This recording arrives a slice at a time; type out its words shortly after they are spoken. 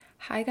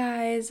Hi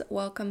guys,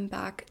 welcome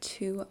back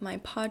to my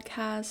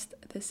podcast.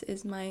 This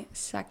is my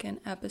second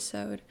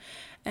episode,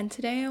 and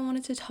today I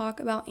wanted to talk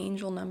about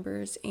angel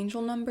numbers.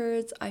 Angel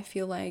numbers, I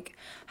feel like,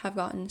 have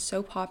gotten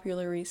so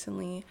popular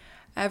recently.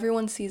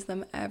 Everyone sees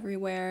them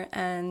everywhere,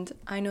 and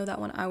I know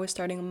that when I was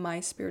starting my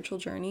spiritual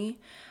journey,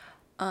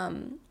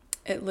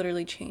 it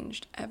literally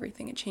changed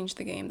everything. It changed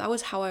the game. That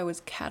was how I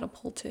was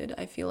catapulted,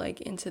 I feel like,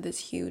 into this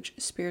huge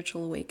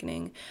spiritual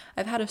awakening.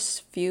 I've had a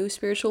few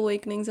spiritual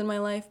awakenings in my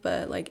life,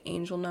 but like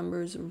angel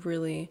numbers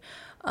really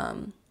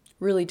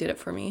did it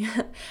for me.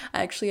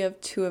 I actually have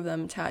 2 of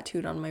them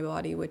tattooed on my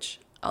body, which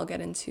I'll get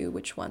into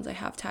which ones I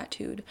have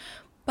tattooed.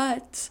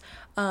 But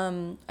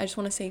I just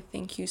want to say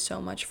thank you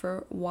so much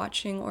for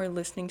watching or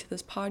listening to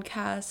this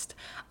podcast.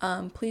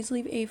 Please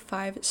leave a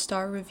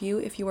 5-star review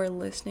if you are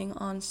listening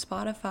on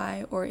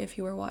Spotify, or if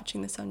you are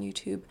watching this on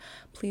YouTube.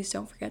 Please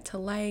don't forget to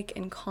like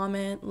and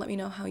comment. Let me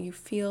know how you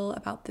feel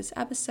about this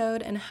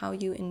episode and how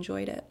you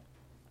enjoyed it.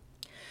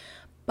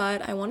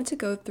 But I wanted to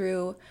go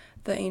through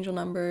the angel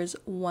numbers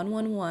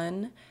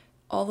 111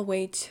 all the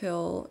way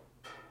till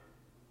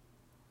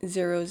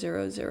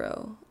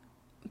 000.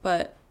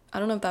 But I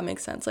don't know if that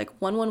makes sense. Like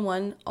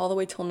 111 all the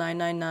way till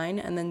 999,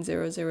 and then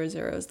 000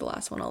 is the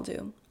last one I'll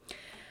do.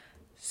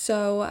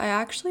 So I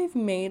actually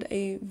made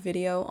a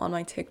video on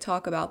my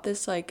TikTok about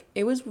this. Like,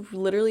 it was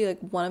literally like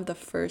one of the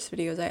first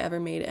videos I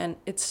ever made, and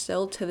it's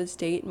still to this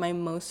date my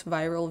most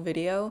viral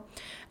video.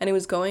 And it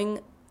was going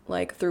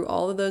like through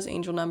all of those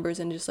angel numbers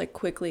and just like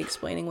quickly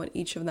explaining what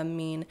each of them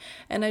mean.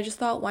 And I just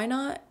thought, why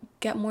not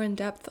get more in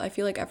depth? I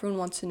feel like everyone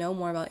wants to know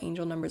more about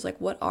angel numbers. Like,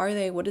 what are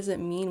they? What does it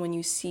mean when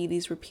you see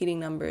these repeating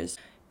numbers?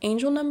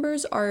 Angel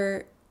numbers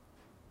are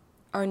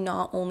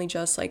not only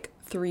just like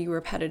 3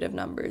 repetitive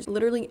numbers.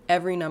 Literally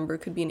every number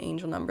could be an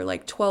angel number.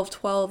 Like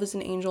 1212 is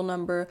an angel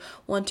number,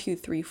 1 2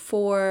 3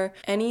 4.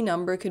 Any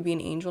number could be an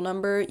angel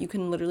number. You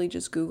can literally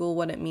just Google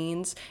what it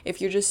means.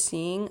 If you're just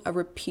seeing a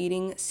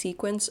repeating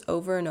sequence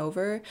over and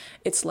over,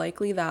 it's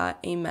likely that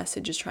a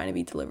message is trying to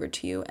be delivered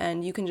to you,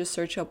 and you can just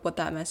search up what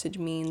that message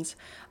means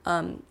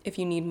if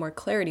you need more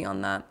clarity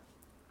on that.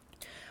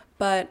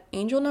 But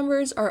angel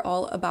numbers are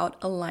all about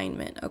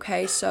alignment,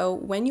 okay? So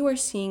when you are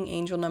seeing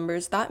angel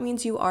numbers, that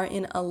means you are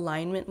in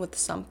alignment with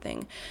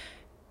something.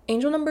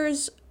 Angel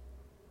numbers,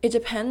 it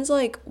depends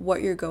like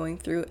what you're going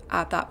through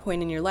at that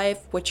point in your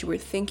life, what you were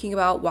thinking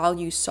about while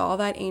you saw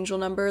that angel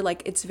number.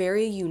 Like, it's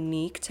very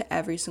unique to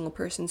every single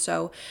person.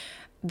 So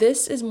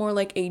this is more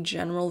like a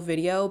general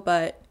video,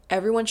 but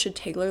everyone should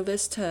tailor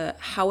this to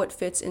how it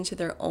fits into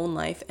their own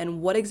life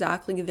and what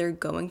exactly they're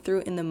going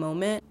through in the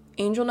moment.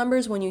 Angel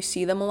numbers, when you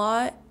see them a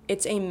lot,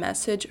 it's a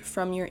message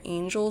from your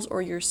angels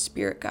or your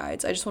spirit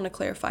guides. I just want to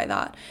clarify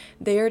that.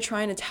 They are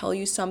trying to tell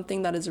you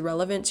something that is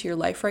relevant to your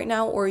life right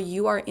now, or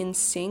you are in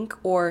sync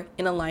or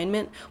in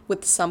alignment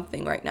with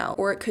something right now.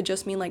 Or it could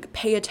just mean like,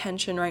 pay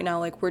attention right now.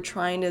 Like, we're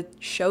trying to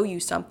show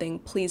you something.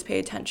 Please pay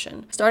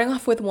attention. Starting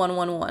off with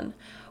 111.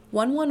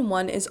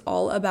 111 is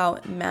all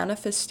about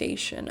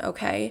manifestation,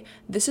 okay?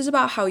 This is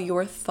about how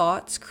your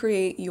thoughts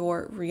create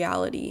your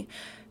reality.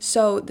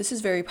 So this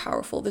is very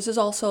powerful. This is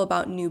also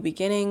about new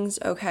beginnings,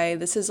 okay?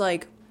 This is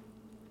like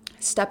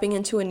stepping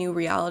into a new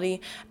reality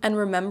and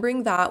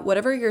remembering that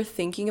whatever you're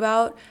thinking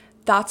about,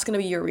 that's going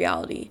to be your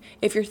reality.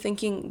 If you're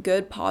thinking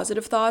good,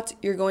 positive thoughts,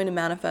 you're going to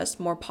manifest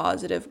more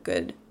positive,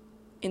 good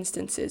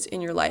instances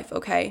in your life,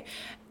 okay?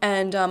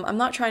 And I'm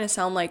not trying to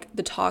sound like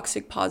the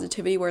toxic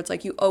positivity where it's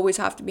like you always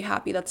have to be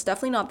happy. That's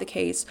definitely not the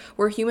case.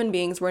 We're human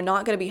beings. We're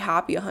not going to be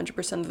happy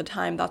 100% of the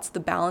time. That's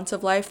the balance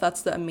of life.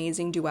 That's the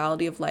amazing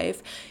duality of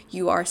life.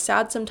 You are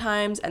sad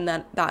sometimes, and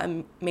then that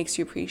makes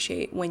you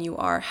appreciate when you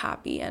are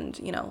happy and,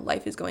 you know,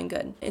 life is going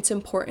good. It's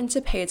important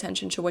to pay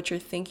attention to what you're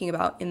thinking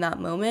about in that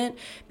moment,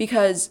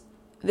 because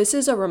this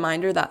is a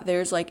reminder that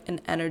there's like an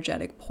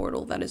energetic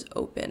portal that is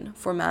open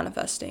for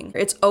manifesting.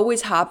 It's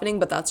always happening,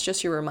 but that's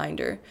just your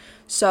reminder.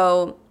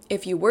 So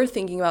if you were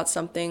thinking about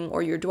something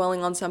or you're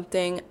dwelling on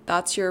something,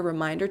 that's your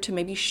reminder to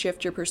maybe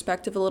shift your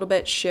perspective a little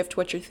bit, shift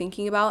what you're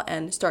thinking about,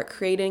 and start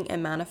creating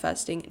and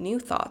manifesting new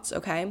thoughts,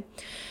 okay?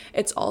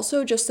 It's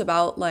also just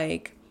about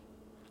like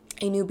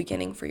a new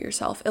beginning for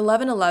yourself.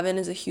 1111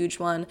 is a huge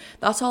one.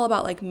 That's all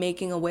about like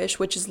making a wish,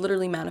 which is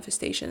literally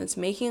manifestation. It's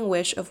making a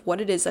wish of what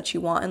it is that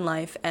you want in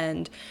life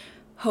and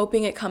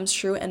hoping it comes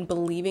true and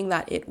believing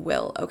that it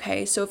will,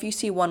 okay? So if you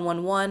see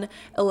 111,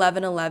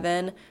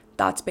 1111,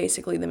 that's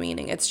basically the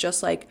meaning. It's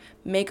just like,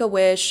 make a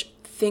wish,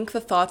 think the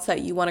thoughts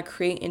that you want to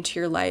create into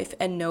your life,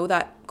 and know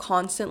that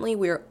constantly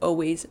we are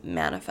always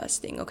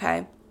manifesting,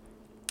 okay?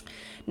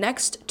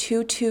 Next,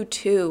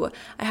 222.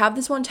 I have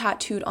this one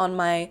tattooed on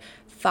my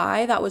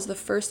thigh. That was the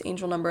first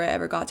angel number I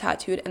ever got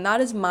tattooed, and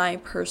that is my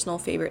personal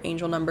favorite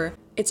angel number.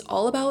 It's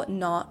all about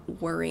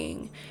not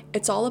worrying.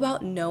 It's all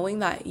about knowing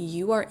that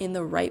you are in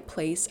the right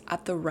place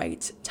at the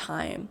right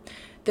time.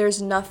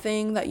 There's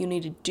nothing that you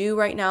need to do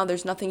right now.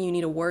 There's nothing you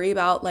need to worry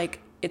about.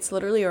 Like, it's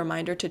literally a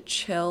reminder to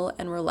chill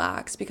and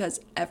relax because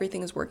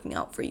everything is working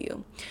out for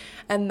you.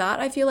 And that,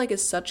 I feel like,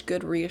 is such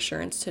good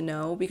reassurance to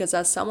know, because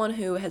as someone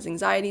who has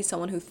anxiety,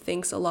 someone who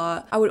thinks a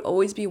lot, I would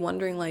always be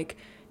wondering, like,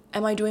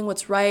 am I doing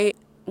what's right?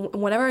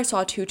 Whenever I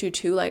saw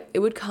 222, like it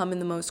would come in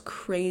the most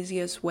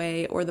craziest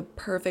way or the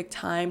perfect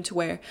time to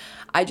where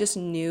I just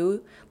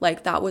knew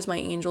like that was my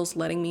angels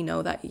letting me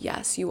know that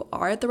yes, you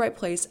are at the right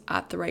place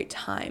at the right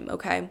time,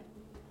 okay?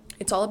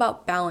 It's all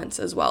about balance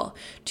as well.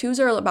 Twos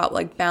are about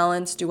like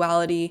balance,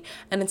 duality,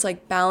 and it's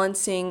like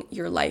balancing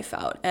your life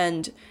out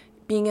and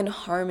being in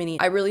harmony.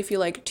 I really feel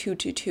like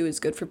 222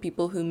 is good for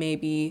people who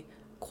maybe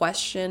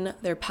question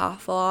their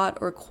path a lot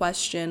or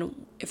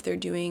question if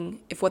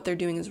what they're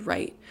doing is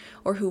right,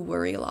 or who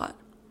worry a lot.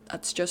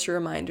 That's just a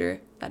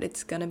reminder that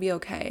it's gonna be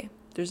okay.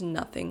 There's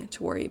nothing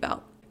to worry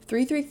about.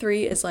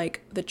 333 is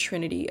like the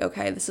Trinity,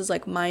 okay? This is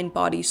like mind,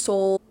 body,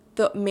 soul.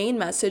 The main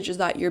message is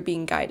that you're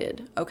being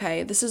guided,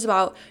 okay? This is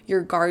about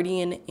your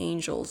guardian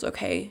angels,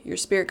 okay? Your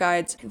spirit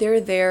guides. They're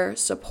there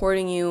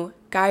supporting you,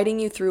 guiding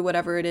you through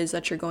whatever it is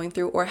that you're going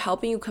through, or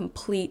helping you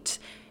complete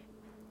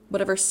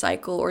whatever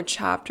cycle or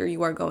chapter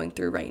you are going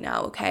through right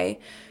now, okay?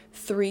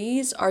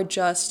 Threes are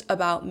just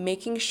about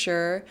making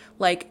sure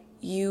like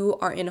you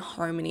are in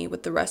harmony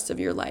with the rest of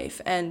your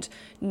life, and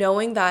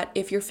knowing that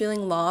if you're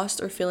feeling lost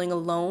or feeling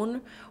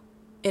alone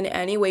in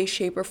any way,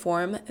 shape, or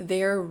form,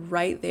 they're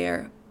right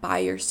there by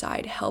your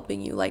side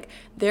helping you. Like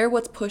they're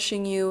what's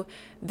pushing you.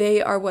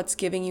 They are what's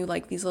giving you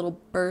like these little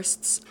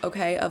bursts,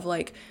 okay, of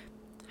like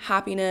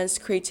happiness,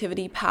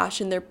 creativity,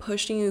 passion. They're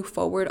pushing you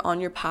forward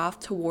on your path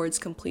towards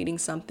completing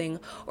something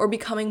or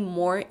becoming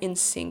more in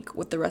sync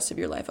with the rest of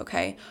your life,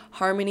 okay?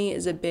 Harmony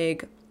is a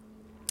big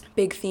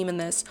theme in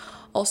this.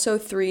 Also,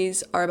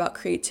 threes are about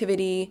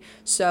creativity.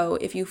 So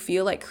if you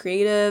feel like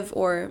creative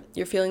or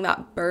you're feeling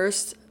that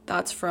burst,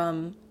 that's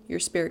from your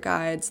spirit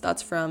guides,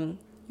 that's from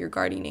your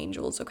guardian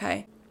angels,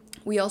 okay?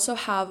 We also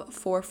have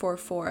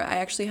 444. I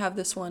actually have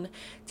this one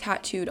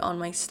tattooed on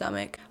my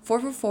stomach.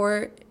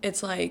 444,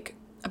 it's like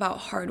about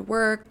hard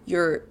work,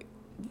 your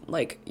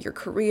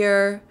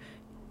career,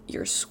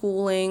 your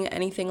schooling,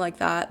 anything like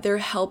that. They're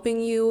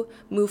helping you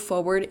move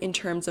forward in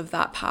terms of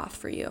that path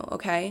for you,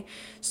 okay?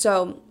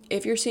 So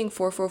if you're seeing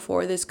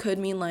 444, this could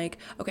mean like,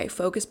 okay,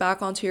 focus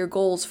back onto your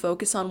goals,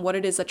 focus on what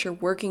it is that you're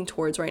working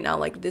towards right now.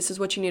 Like this is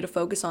what you need to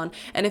focus on.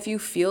 And if you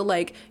feel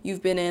like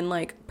you've been in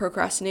like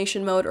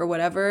procrastination mode or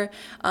whatever,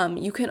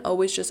 you can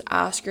always just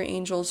ask your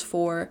angels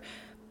for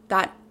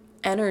that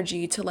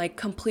energy to like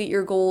complete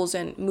your goals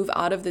and move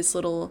out of this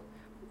little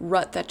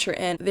rut that you're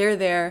in. They're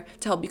there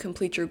to help you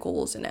complete your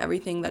goals and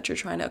everything that you're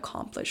trying to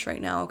accomplish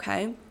right now,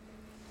 okay?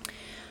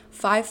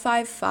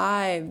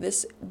 555,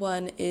 this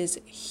one is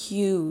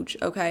huge,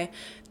 okay?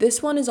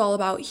 This one is all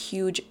about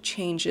huge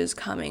changes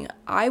coming.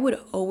 I would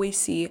always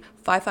see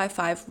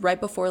 555 right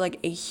before like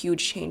a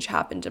huge change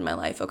happened in my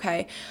life,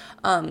 okay?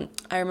 I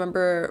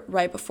remember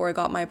right before I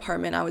got my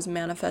apartment, I was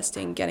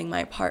manifesting getting my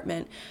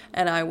apartment,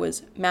 and I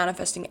was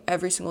manifesting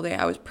every single day.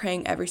 I was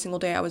praying every single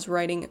day. I was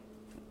writing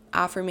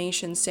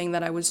affirmations saying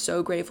that I was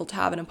so grateful to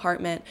have an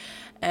apartment.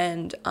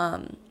 And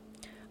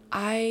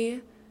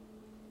I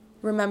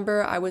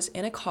remember I was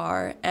in a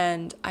car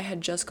and I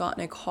had just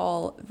gotten a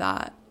call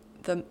that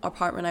the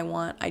apartment I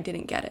want, I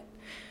didn't get it.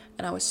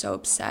 And I was so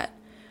upset.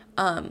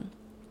 And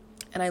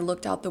I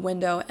looked out the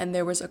window and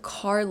there was a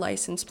car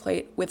license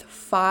plate with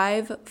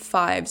 5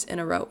 fives in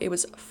a row. It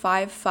was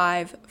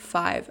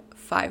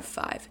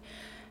 55555.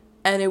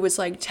 And it was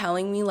like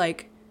telling me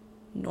like,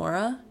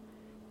 Nora,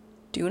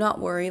 do not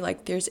worry,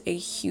 like there's a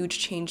huge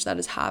change that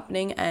is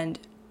happening, and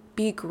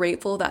be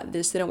grateful that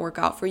this didn't work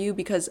out for you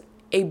because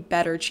a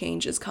better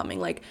change is coming,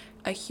 like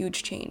a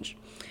huge change.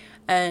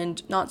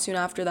 And not soon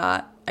after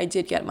that, I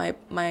did get my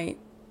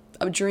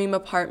a dream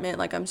apartment.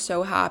 Like I'm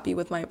so happy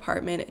with my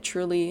apartment.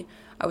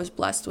 I was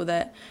blessed with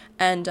it.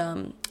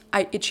 And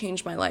it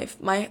changed my life.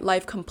 My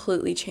life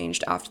completely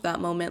changed after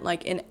that moment,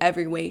 like in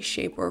every way,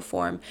 shape, or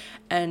form.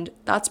 And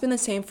that's been the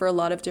same for a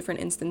lot of different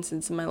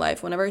instances in my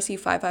life. Whenever I see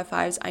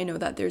 555s, I know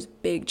that there's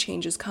big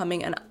changes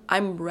coming and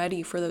I'm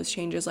ready for those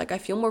changes. Like I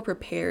feel more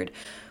prepared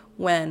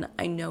when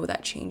I know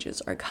that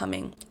changes are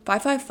coming.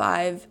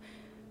 555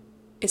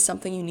 is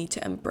something you need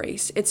to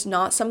embrace. It's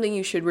not something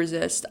you should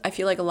resist. I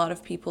feel like a lot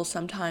of people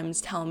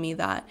sometimes tell me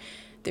that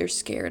they're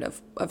scared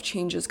of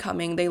changes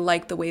coming. They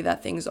like the way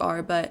that things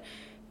are, but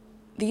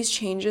these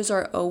changes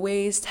are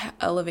always to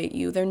elevate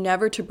you. They're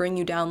never to bring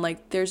you down.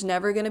 Like there's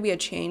never going to be a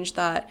change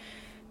that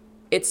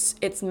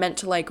it's meant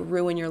to like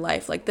ruin your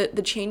life. Like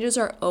the changes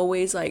are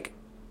always like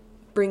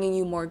bringing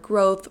you more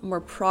growth,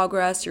 more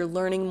progress. You're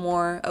learning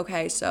more.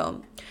 Okay,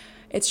 so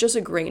it's just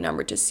a great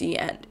number to see.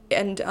 And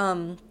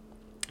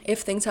if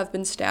things have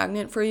been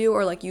stagnant for you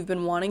or like you've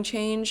been wanting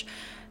change,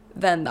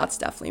 then that's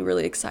definitely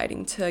really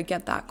exciting to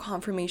get that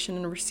confirmation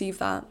and receive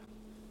that.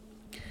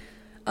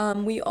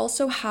 We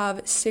also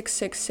have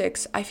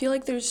 666. I feel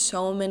like there's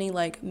so many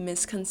like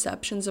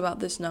misconceptions about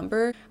this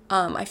number.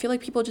 I feel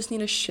like people just need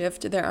to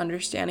shift their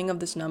understanding of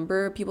this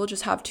number. People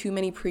just have too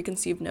many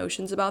preconceived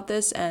notions about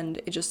this,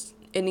 and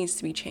it needs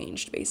to be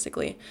changed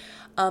basically.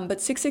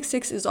 But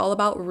 666 is all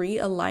about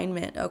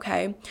realignment,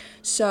 okay?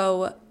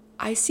 So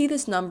I see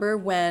this number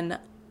when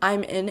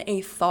I'm in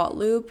a thought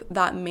loop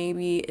that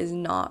maybe is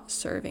not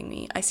serving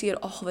me. I see it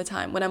all the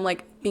time. When I'm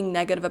like being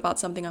negative about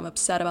something, I'm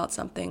upset about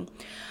something,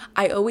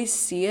 I always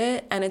see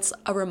it, and it's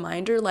a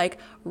reminder, like,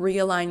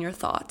 realign your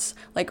thoughts.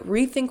 Like,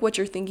 rethink what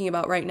you're thinking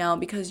about right now,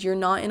 because you're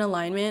not in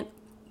alignment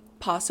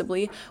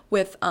possibly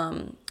with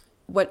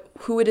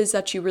who it is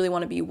that you really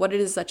want to be, what it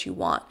is that you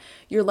want.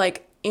 You're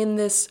like in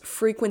this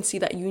frequency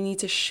that you need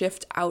to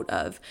shift out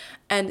of.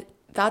 And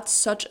that's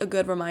such a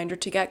good reminder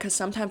to get, because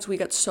sometimes we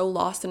get so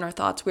lost in our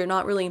thoughts. We're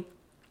not really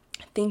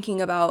thinking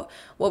about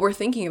what we're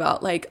thinking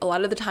about. Like, a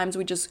lot of the times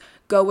we just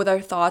go with our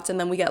thoughts and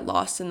then we get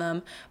lost in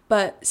them.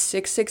 But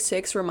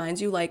 666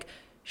 reminds you, like,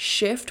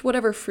 shift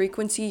whatever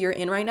frequency you're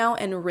in right now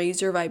and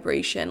raise your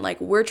vibration. Like,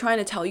 we're trying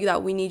to tell you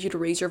that we need you to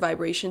raise your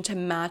vibration to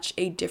match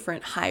a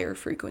different higher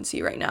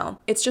frequency right now.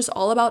 It's just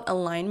all about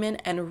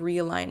alignment and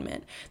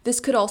realignment. This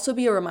could also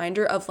be a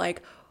reminder of,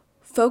 like,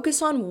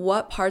 focus on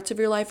what parts of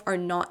your life are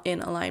not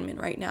in alignment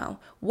right now.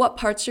 What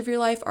parts of your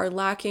life are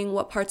lacking?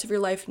 What parts of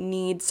your life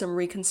need some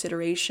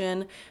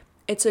reconsideration?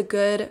 It's a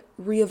good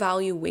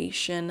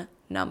reevaluation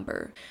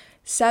number.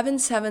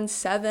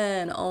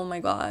 777. Oh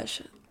my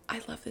gosh. I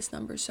love this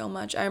number so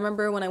much. I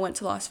remember when I went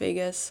to Las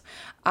Vegas,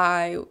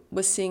 I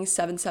was seeing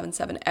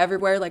 777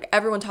 everywhere. Like,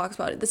 everyone talks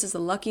about it. This is a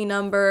lucky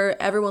number.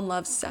 Everyone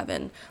loves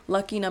 7.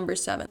 Lucky number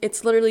 7.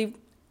 It's literally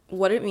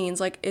what it means.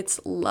 Like, it's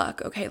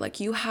luck, okay? Like,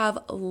 you have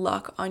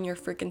luck on your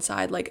freaking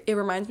side. Like, it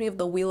reminds me of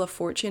the Wheel of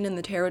Fortune in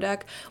the tarot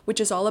deck, which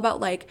is all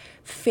about, like,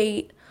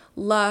 fate,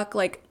 luck.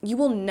 Like, you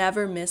will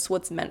never miss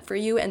what's meant for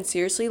you. And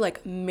seriously,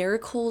 like,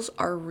 miracles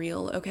are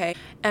real, okay?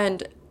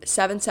 And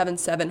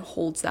 777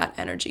 holds that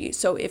energy.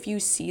 So if you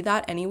see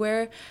that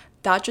anywhere,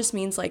 that just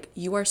means, like,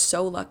 you are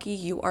so lucky,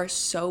 you are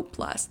so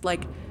blessed.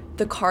 Like,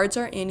 the cards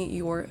are in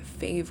your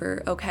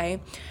favor,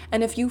 okay?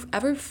 And if you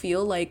ever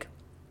feel like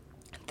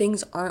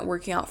things aren't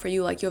working out for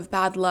you, like you have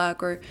bad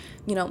luck, or,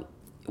 you know,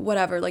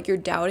 whatever, like you're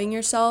doubting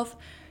yourself,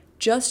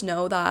 just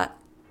know that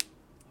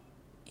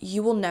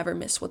you will never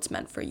miss what's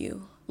meant for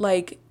you.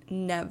 Like,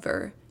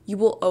 never. You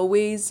will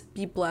always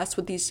be blessed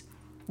with these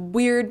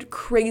weird,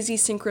 crazy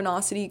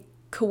synchronicity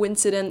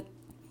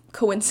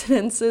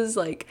coincidences,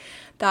 like,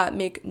 that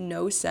make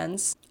no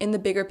sense. In the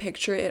bigger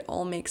picture, it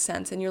all makes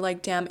sense. And you're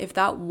like, damn, if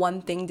that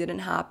one thing didn't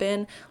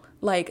happen,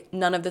 like,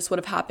 none of this would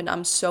have happened.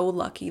 I'm so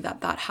lucky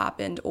that that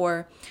happened.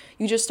 Or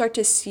you just start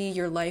to see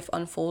your life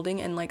unfolding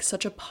in, like,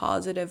 such a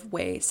positive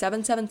way.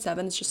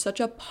 777 is just such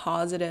a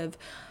positive,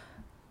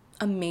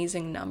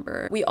 amazing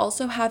number. We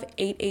also have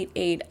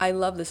 888. I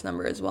love this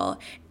number as well.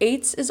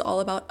 Eights is all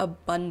about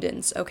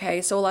abundance,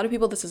 okay? So a lot of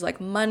people, this is like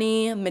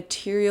money,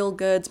 material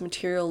goods,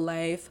 material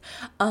life.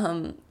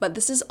 But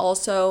this is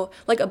also,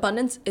 like,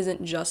 abundance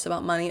isn't just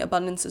about money.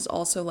 Abundance is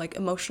also, like,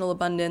 emotional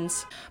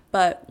abundance.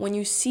 But when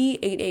you see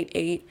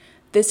 888,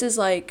 this is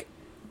like,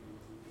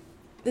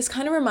 this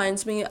kind of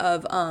reminds me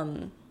of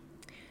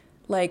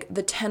like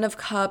the 10 of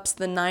cups,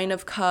 the 9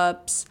 of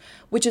cups,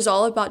 which is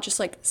all about just,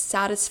 like,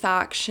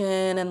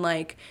 satisfaction and,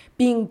 like,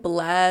 being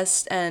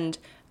blessed. And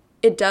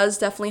it does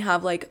definitely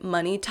have, like,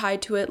 money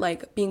tied to it,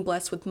 like being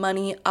blessed with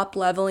money, up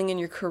leveling in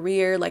your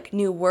career, like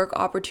new work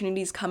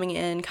opportunities coming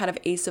in, kind of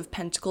Ace of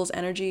Pentacles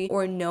energy,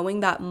 or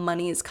knowing that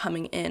money is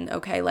coming in,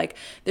 okay? Like,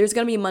 there's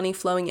gonna be money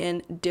flowing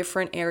in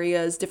different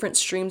areas, different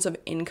streams of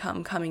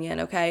income coming in,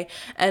 okay?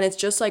 And it's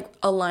just, like,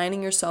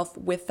 aligning yourself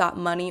with that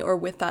money or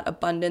with that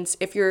abundance.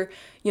 If you're,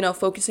 you know,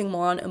 focusing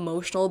more on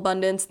emotional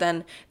abundance,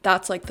 then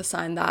that's, like, the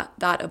sign that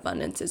that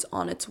abundance is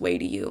on its way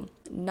to you.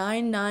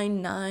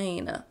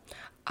 999.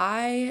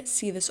 I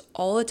see this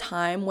all the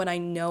time when I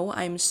know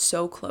I'm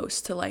so close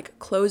to, like,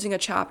 closing a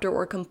chapter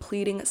or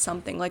completing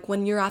something. Like,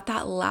 when you're at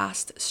that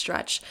last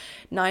stretch.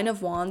 9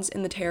 of Wands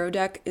in the tarot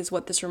deck is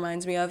what this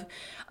reminds me of.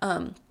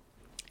 And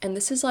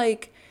this is,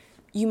 like,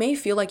 you may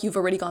feel like you've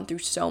already gone through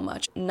so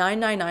much.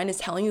 999 is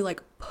telling you,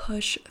 like,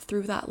 push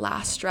through that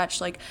last stretch.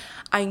 Like,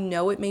 I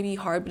know it may be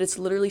hard, but it's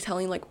literally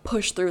telling you, like,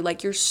 push through.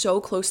 Like, you're so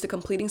close to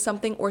completing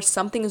something, or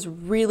something is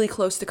really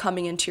close to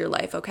coming into your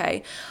life,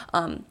 okay?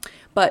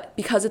 But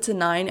because it's a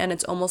 9 and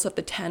it's almost at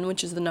the 10,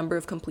 which is the number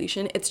of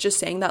completion, it's just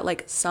saying that,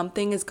 like,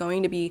 something is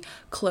going to be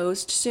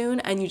closed soon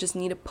and you just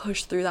need to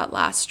push through that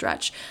last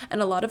stretch.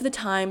 And a lot of the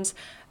times,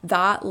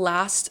 that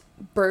last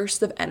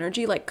burst of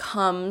energy, like,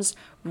 comes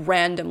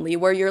randomly,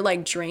 where you're,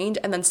 like, drained,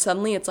 and then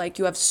suddenly it's like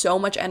you have so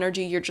much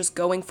energy, you're just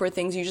going for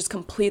things, you just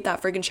complete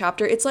that friggin'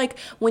 chapter. It's like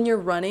when you're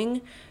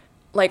running,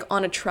 like,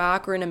 on a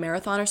track or in a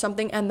marathon or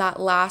something, and that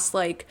last,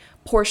 like,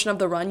 portion of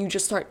the run, you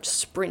just start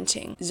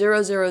sprinting.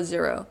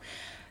 000.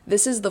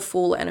 This is the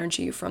Fool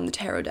energy from the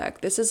tarot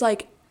deck. This is,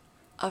 like,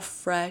 a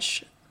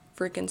fresh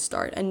freaking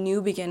start, a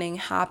new beginning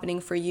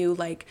happening for you,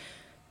 like,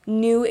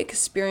 new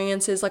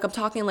experiences. Like, I'm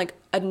talking, like,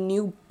 a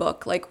new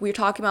book. Like, we're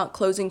talking about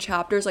closing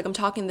chapters. Like, I'm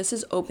talking, this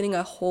is opening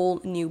a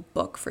whole new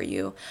book for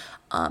you.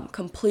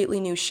 Completely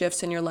new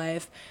shifts in your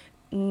life,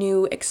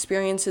 new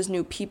experiences,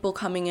 new people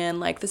coming in.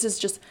 Like, this is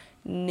just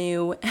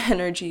new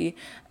energy.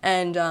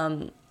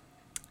 And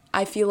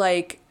I feel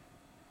like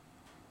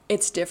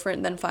it's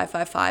different than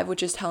 555,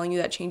 which is telling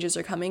you that changes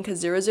are coming,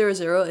 because 000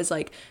 is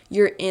like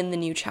you're in the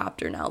new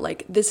chapter now.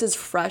 Like this is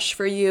fresh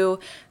for you.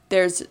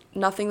 There's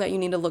nothing that you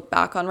need to look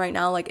back on right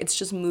now. Like it's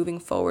just moving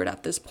forward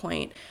at this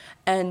point.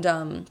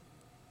 And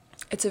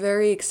it's a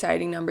very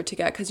exciting number to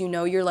get, because you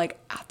know you're like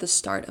at the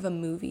start of a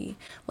movie.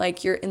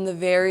 Like you're in the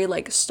very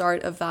like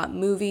start of that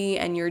movie,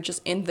 and you're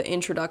just in the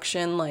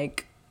introduction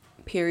like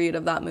period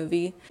of that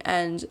movie.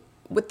 And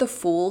with the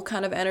Fool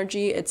kind of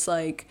energy, it's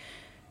like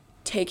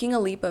taking a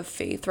leap of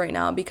faith right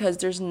now, because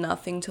there's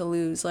nothing to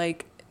lose.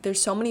 Like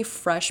there's so many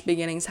fresh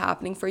beginnings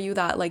happening for you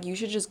that like you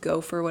should just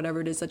go for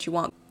whatever it is that you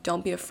want.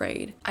 Don't be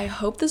afraid. I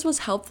hope this was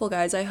helpful,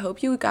 guys. I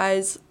hope you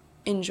guys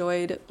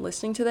enjoyed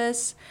listening to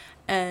this,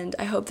 and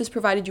I hope this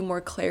provided you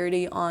more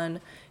clarity on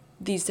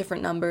these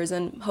different numbers,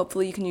 and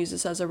hopefully you can use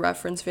this as a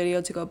reference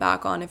video to go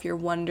back on if you're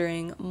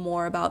wondering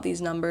more about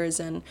these numbers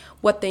and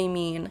what they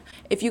mean.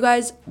 If you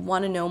guys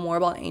want to know more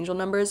about angel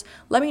numbers,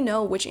 let me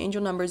know which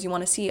angel numbers you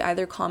want to see.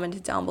 Either comment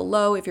it down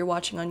below. If you're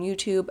watching on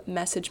YouTube,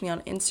 message me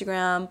on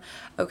Instagram.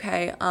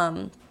 Okay,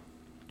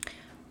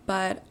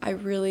 but I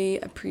really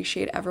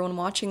appreciate everyone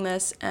watching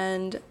this,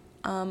 and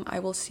I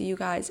will see you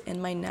guys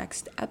in my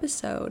next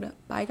episode.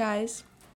 Bye, guys.